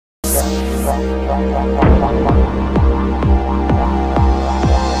Hey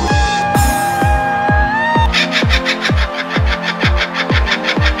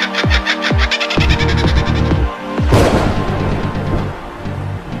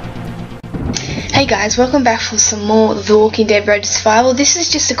guys, welcome back for some more The Walking Dead Road to Survival. This is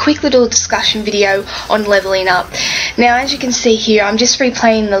just a quick little discussion video on leveling up. Now, as you can see here, I'm just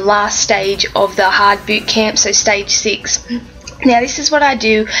replaying the last stage of the hard boot camp, so stage 6. Now, this is what I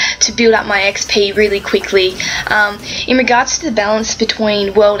do to build up my XP really quickly. In regards to the balance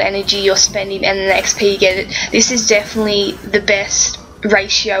between world energy you're spending and the XP you get, this is definitely the best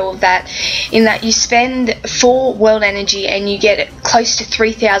ratio of that, in that you spend 4 world energy and you get close to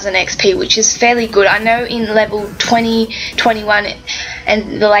 3000 XP, which is fairly good. I know in level 20, 21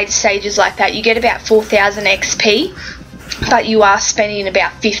 and the later stages like that, you get about 4000 XP, but you are spending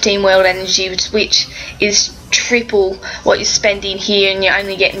about 15 world energy, which is triple what you're spending here, and you're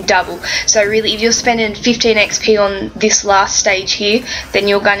only getting double. So really, if you're spending 15 XP on this last stage here, then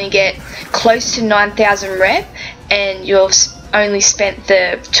you're going to get close to 9000 rep, and you're only spent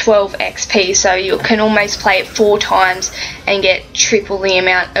the 12 XP, so you can almost play it 4 times and get triple the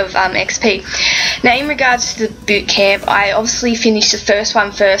amount of XP. Now, in regards to the boot camp, I obviously finish the first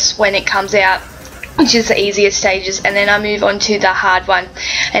one first when it comes out, which is the easiest stages, and then I move on to the hard one,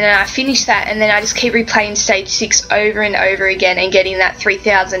 and then I finish that, and then I just keep replaying stage 6 over and over again and getting that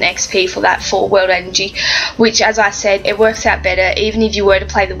 3000 XP for that 4 world energy, which, as I said, it works out better. Even if you were to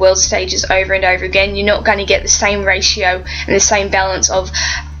play the world stages over and over again, you're not going to get the same ratio and the same balance of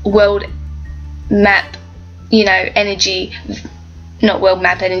world map, energy, not world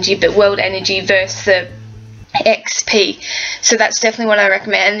map energy, but world energy versus the XP. So that's definitely what I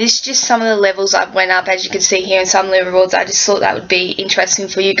recommend, and this is just some of the levels I've went up, as you can see here in some leaderboards. I just thought that would be interesting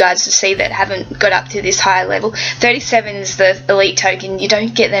for you guys to see that haven't got up to this higher level. 37 is the elite token. You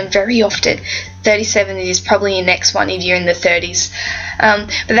don't get them very often. 37 is probably your next one if you're in the 30s.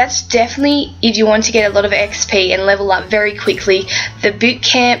 But that's definitely if you want to get a lot of XP and level up very quickly. The boot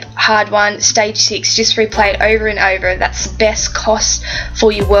camp hard one, stage 6, just replay it over and over. That's the best cost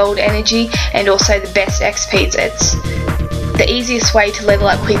for your world energy and also the best XP. It's the easiest way to level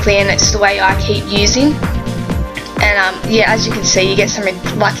up quickly, and it's the way I keep using. And yeah, as you can see, you get some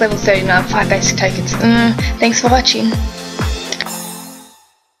like level 39 5 basic tokens. Thanks for watching.